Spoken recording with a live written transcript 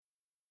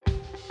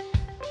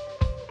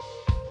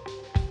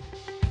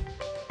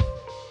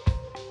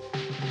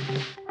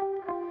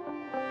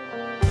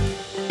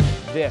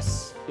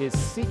This is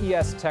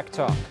CES Tech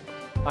Talk.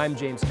 I'm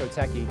James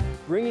Kotecki,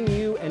 bringing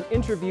you an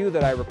interview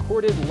that I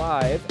recorded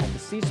live at the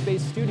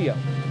C-Space studio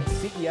at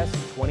CES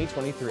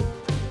 2023.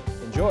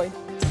 Enjoy.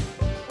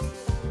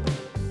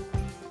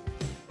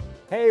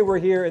 Hey, we're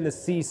here in the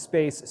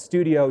C-Space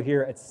studio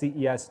here at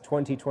CES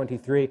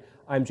 2023.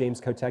 I'm James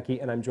Kotecki,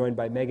 and I'm joined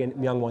by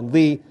Myungwon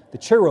Lee, the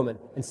chairwoman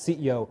and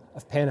CEO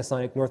of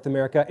Panasonic North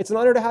America. It's an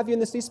honor to have you in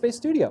the C-Space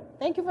studio.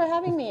 Thank you for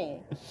having me.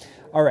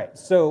 All right,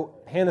 so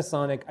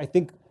Panasonic, I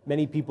think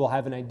many people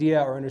have an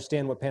idea or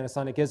understand what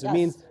Panasonic is. It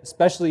means,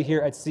 especially here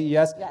at CES.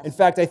 Yes. In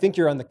fact, I think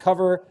you're on the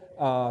cover.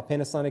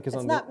 Panasonic is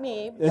on the... It's not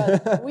me,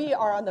 but we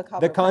are on the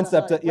cover. The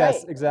concept, yes,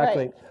 right,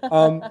 exactly.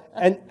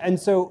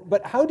 Right.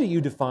 But how do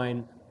you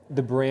define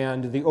the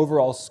brand, the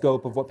overall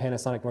scope of what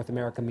Panasonic North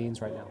America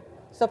means right now?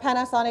 So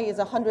Panasonic is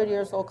a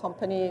 100-year-old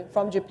company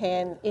from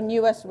Japan. In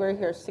US, we're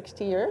here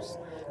 60 years.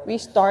 We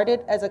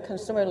started as a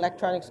consumer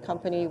electronics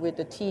company with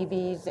the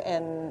TVs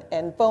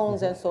and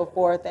phones and so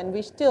forth, and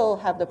we still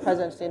have the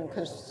presence in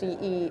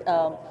CE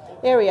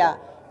area.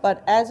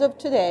 But as of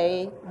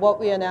today, what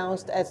we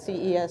announced at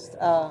CES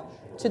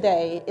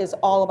today is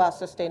all about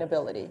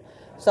sustainability.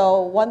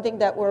 So one thing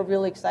that we're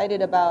really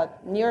excited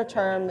about near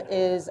term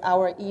is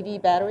our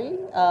EV battery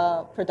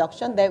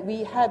production that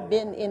we have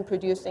been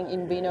producing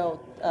in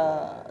Reno,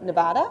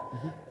 Nevada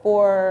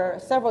for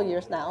several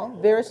years now,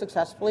 very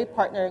successfully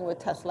partnering with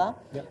Tesla.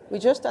 Yep. We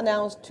just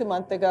announced 2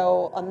 months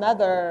ago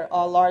another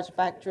large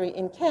factory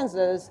in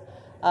Kansas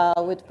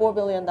with $4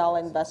 billion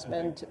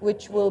investment,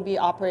 which will be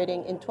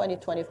operating in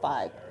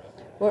 2025.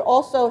 We're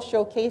also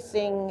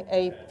showcasing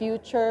a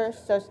future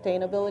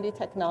sustainability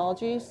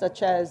technology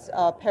such as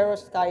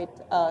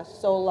perovskite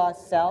solar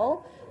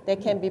cell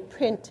that can be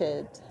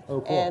printed. Oh,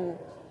 cool. And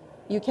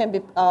you can be,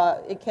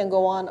 it can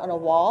go on a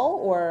wall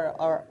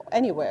or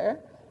anywhere,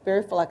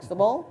 very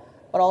flexible.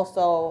 But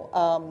also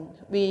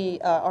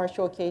we are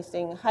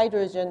showcasing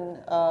hydrogen,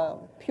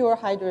 pure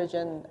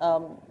hydrogen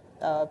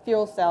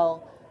fuel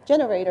cell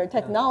generator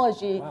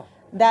technology. Wow.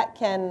 That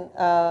can,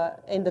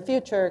 in the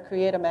future,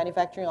 create a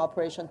manufacturing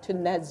operation to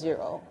net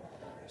zero.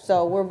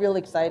 So we're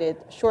really excited.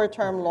 Short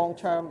term, long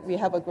term, we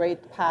have a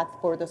great path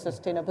for the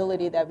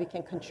sustainability that we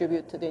can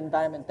contribute to the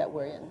environment that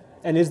we're in.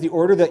 And is the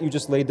order that you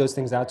just laid those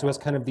things out to us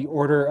kind of the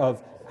order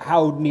of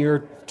how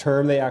near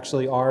term they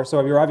actually are?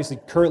 So you're obviously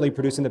currently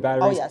producing the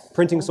batteries. Oh, yes.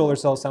 Printing solar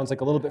cells sounds like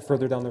a little bit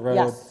further down the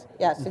road.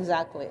 Yes,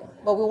 exactly.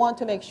 But we want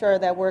to make sure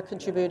that we're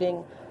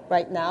contributing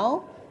right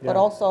now, but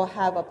also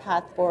have a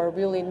path for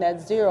really net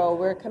zero.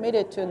 We're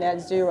committed to net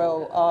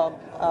zero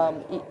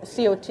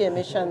CO2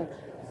 emission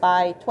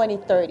by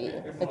 2030.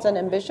 It's an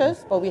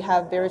ambitious, but we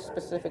have very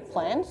specific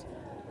plans,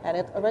 and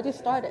it already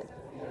started.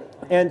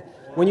 And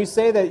when you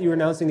say that you're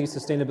announcing these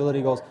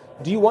sustainability goals,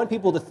 do you want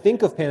people to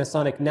think of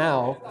Panasonic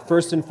now,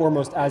 first and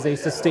foremost, as a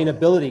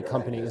sustainability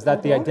company? Is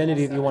that the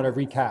identity that you want to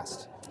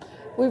recast?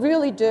 We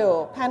really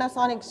do.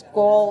 Panasonic's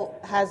goal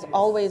has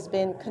always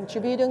been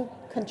contributing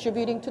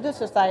to the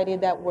society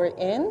that we're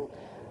in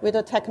with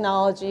a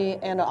technology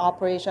and an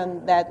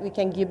operation that we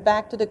can give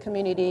back to the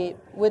community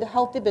with a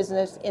healthy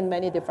business in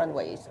many different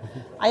ways.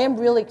 I am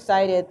really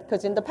excited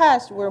because in the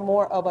past we're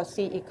more of a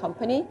CE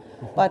company,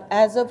 but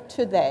as of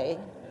today,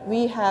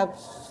 we have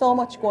so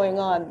much going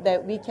on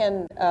that we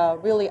can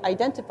really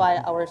identify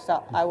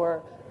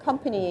our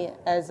company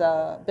as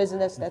a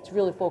business that's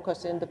really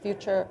focused in the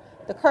future,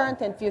 the current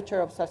and future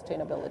of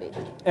sustainability.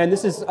 And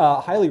this is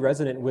highly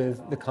resonant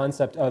with the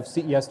concept of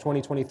CES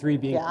 2023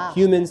 being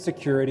human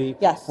security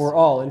for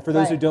all. And for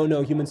those who don't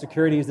know, human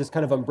security is this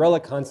kind of umbrella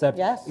concept.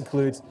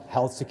 Includes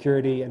health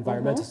security,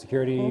 environmental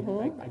security,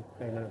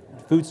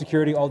 food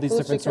security, all these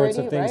different sorts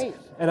of things.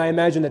 And I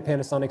imagine that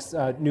Panasonic's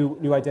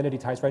new identity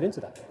ties right into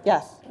that.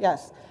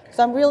 Yes.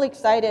 So I'm really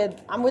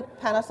excited. I'm with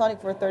Panasonic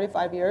for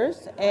 35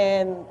 years,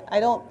 and I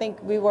don't think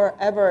we were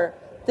ever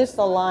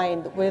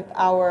disaligned with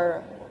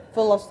our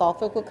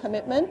philosophical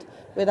commitment,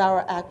 with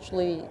our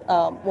actually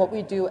what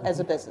we do as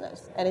a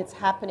business, and it's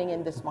happening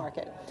in this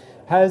market.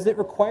 Has it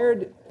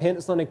required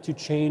Panasonic to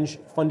change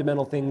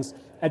fundamental things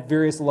at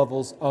various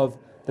levels of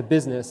the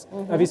business?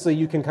 Obviously,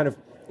 you can kind of,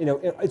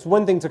 it's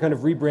one thing to kind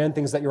of rebrand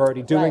things that you're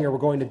already doing or we're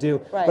going to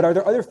do, but are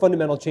there other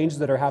fundamental changes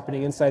that are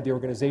happening inside the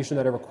organization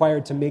that are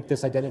required to make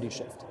this identity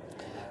shift?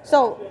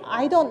 So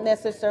I don't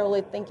necessarily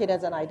think it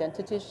as an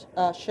identity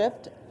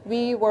shift.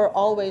 We were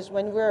always,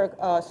 when we were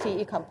a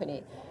CE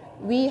company,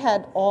 we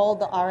had all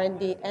the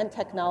R&D and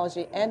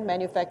technology and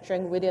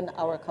manufacturing within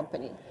our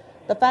company.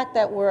 The fact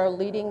that we're a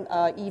leading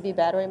EV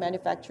battery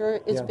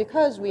manufacturer is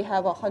because we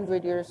have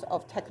 100 years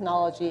of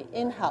technology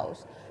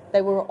in-house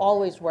that we're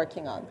always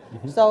working on.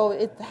 So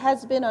it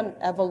has been an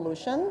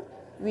evolution.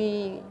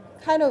 We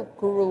kind of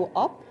grew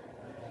up,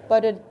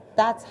 but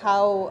that's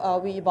how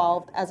we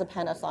evolved as a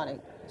Panasonic.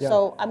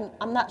 So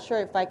I'm not sure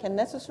if I can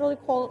necessarily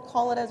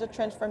call it as a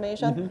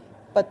transformation,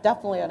 but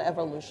definitely an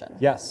evolution.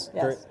 Yes.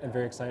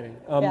 Very exciting.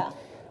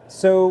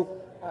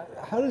 So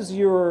how does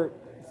your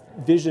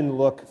vision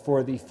look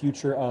for the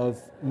future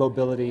of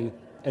mobility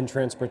and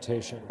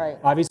transportation. Right.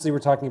 Obviously, we're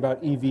talking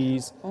about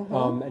EVs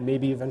and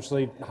maybe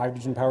eventually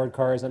hydrogen-powered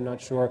cars, I'm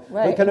not sure.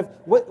 Right. But kind of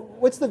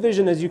what's the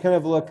vision as you kind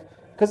of look,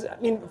 because I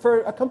mean,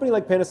 for a company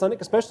like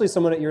Panasonic, especially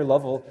someone at your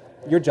level,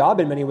 your job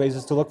in many ways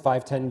is to look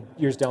 5-10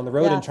 years down the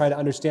road and try to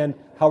understand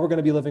how we're going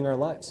to be living our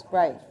lives.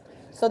 Right.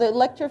 So the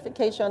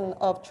electrification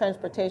of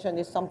transportation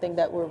is something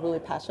that we're really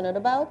passionate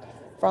about.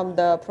 From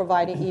the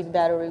providing EV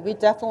battery, we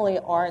definitely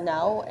are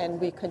now, and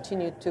we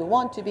continue to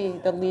want to be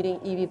the leading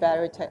EV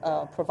battery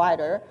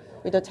provider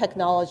with the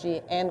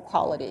technology and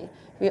quality.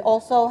 We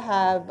also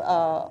have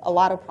a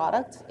lot of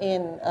products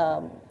in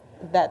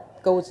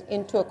that goes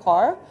into a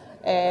car,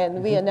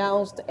 and we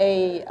announced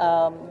a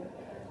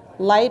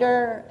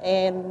lighter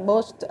and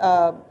most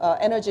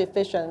energy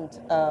efficient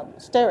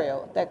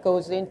stereo that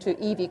goes into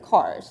EV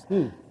cars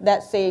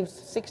that saves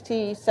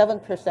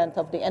 67%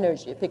 of the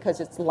energy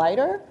because it's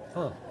lighter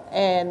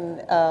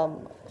and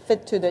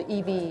fit to the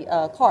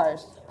EV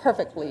cars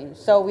perfectly.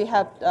 So we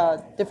have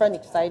different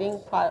exciting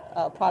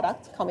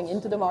products coming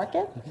into the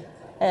market,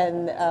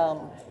 and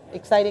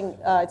exciting.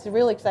 It's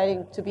really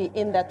exciting to be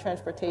in that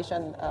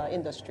transportation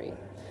industry.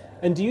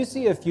 And do you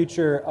see a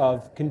future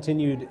of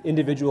continued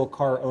individual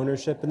car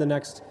ownership in the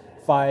next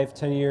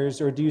 5-10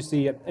 years, or do you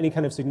see any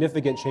kind of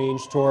significant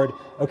change toward,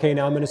 okay,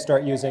 now I'm going to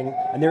start using,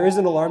 and there is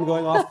an alarm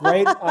going off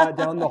right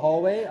down the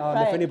hallway.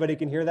 If anybody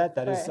can hear that,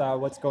 that is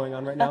what's going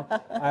on right now.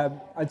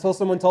 Until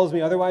someone tells me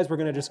otherwise, we're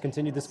going to just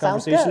continue this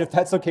conversation if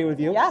that's okay with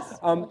you. Yes.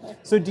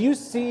 So do you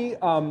see,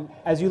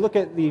 as you look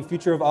at the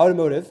future of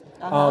automotive,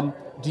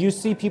 do you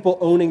see people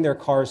owning their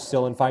cars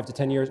still in 5 to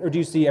 10 years, or do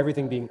you see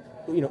everything being,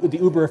 the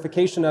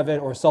Uberification of it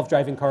or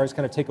self-driving cars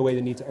kind of take away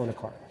the need to own a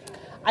car?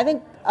 I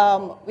think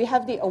we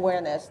have the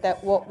awareness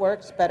that what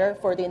works better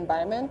for the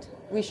environment,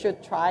 we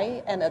should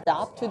try and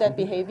adopt to that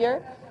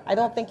behavior. I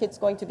don't think it's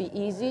going to be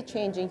easy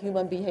changing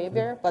human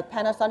behavior, but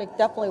Panasonic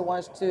definitely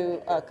wants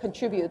to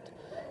contribute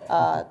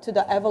to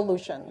the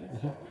evolution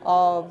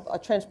of a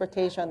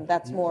transportation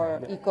that's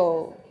more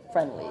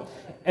eco-friendly.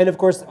 And of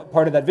course,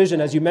 part of that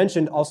vision, as you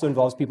mentioned, also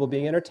involves people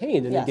being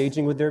entertained and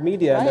engaging with their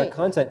media and their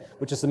content,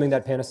 which is something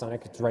that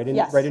Panasonic is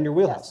right in your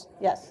wheelhouse.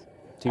 Yes.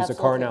 To use a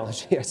car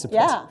analogy, I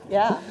suppose.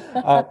 Yeah.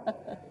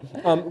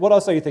 What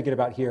else are you thinking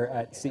about here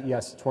at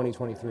CES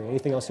 2023?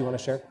 Anything else you want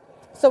to share?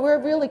 So we're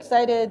really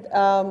excited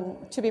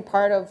to be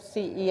part of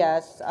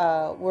CES.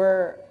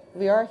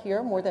 We are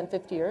here more than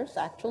 50 years,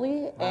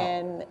 actually,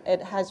 and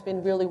it has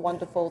been really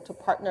wonderful to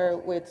partner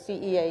with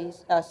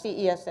CES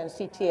and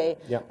CTA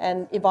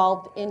and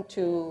evolved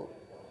into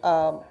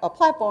a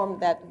platform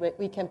that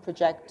we can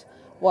project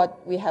what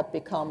we have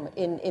become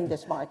in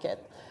this market.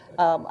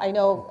 I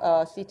know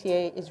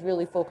CTA is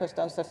really focused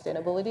on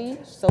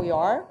sustainability, so we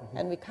are,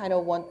 and we kind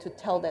of want to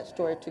tell that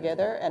story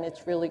together, and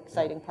it's really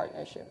exciting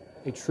partnership.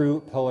 A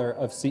true pillar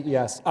of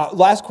CES.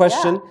 Last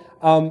question.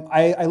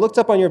 I looked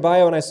up on your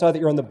bio and I saw that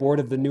you're on the board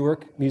of the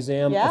Newark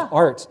Museum of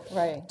Art.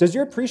 Right. Does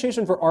your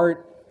appreciation for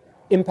art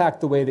impact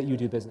the way that you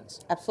do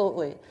business?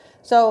 Absolutely.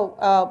 So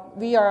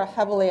we are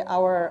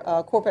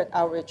our corporate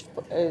outreach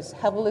is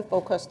heavily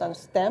focused on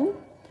STEM,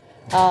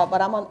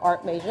 but I'm an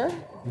art major,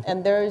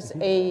 and there's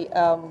a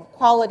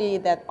quality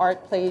that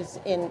art plays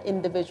in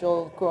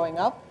individual growing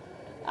up.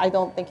 I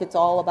don't think it's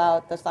all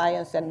about the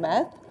science and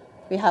math.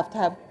 We have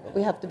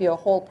to be a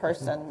whole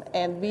person,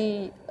 and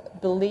we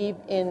believe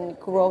in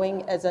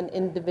growing as an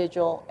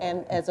individual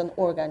and as an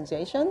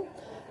organization.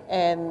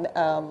 And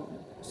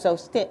so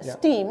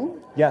STEAM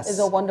is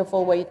a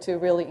wonderful way to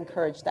really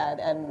encourage that,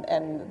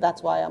 and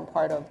that's why I'm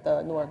part of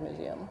the Newark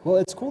Museum. Well,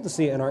 it's cool to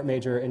see an art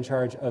major in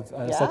charge of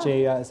such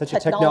a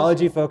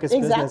technology-focused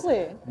business.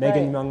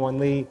 Myungwon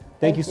Lee,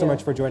 thank you so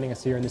much for joining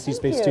us here in the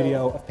C-Space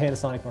studio of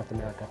Panasonic North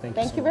America.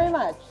 Thank you very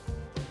much.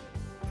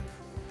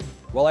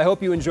 Well, I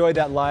hope you enjoyed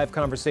that live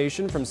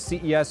conversation from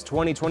CES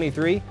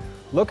 2023.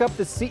 Look up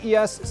the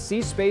CES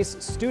C-Space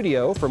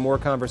studio for more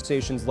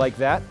conversations like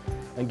that,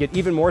 and get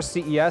even more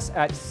CES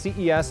at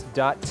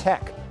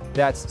ces.tech.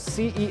 That's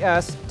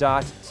ces.tech.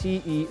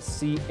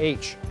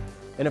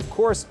 And of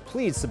course,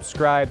 please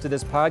subscribe to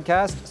this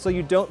podcast so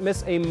you don't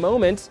miss a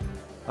moment.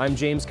 I'm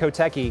James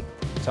Kotecki,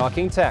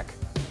 talking tech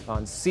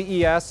on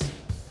CES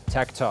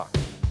Tech Talk.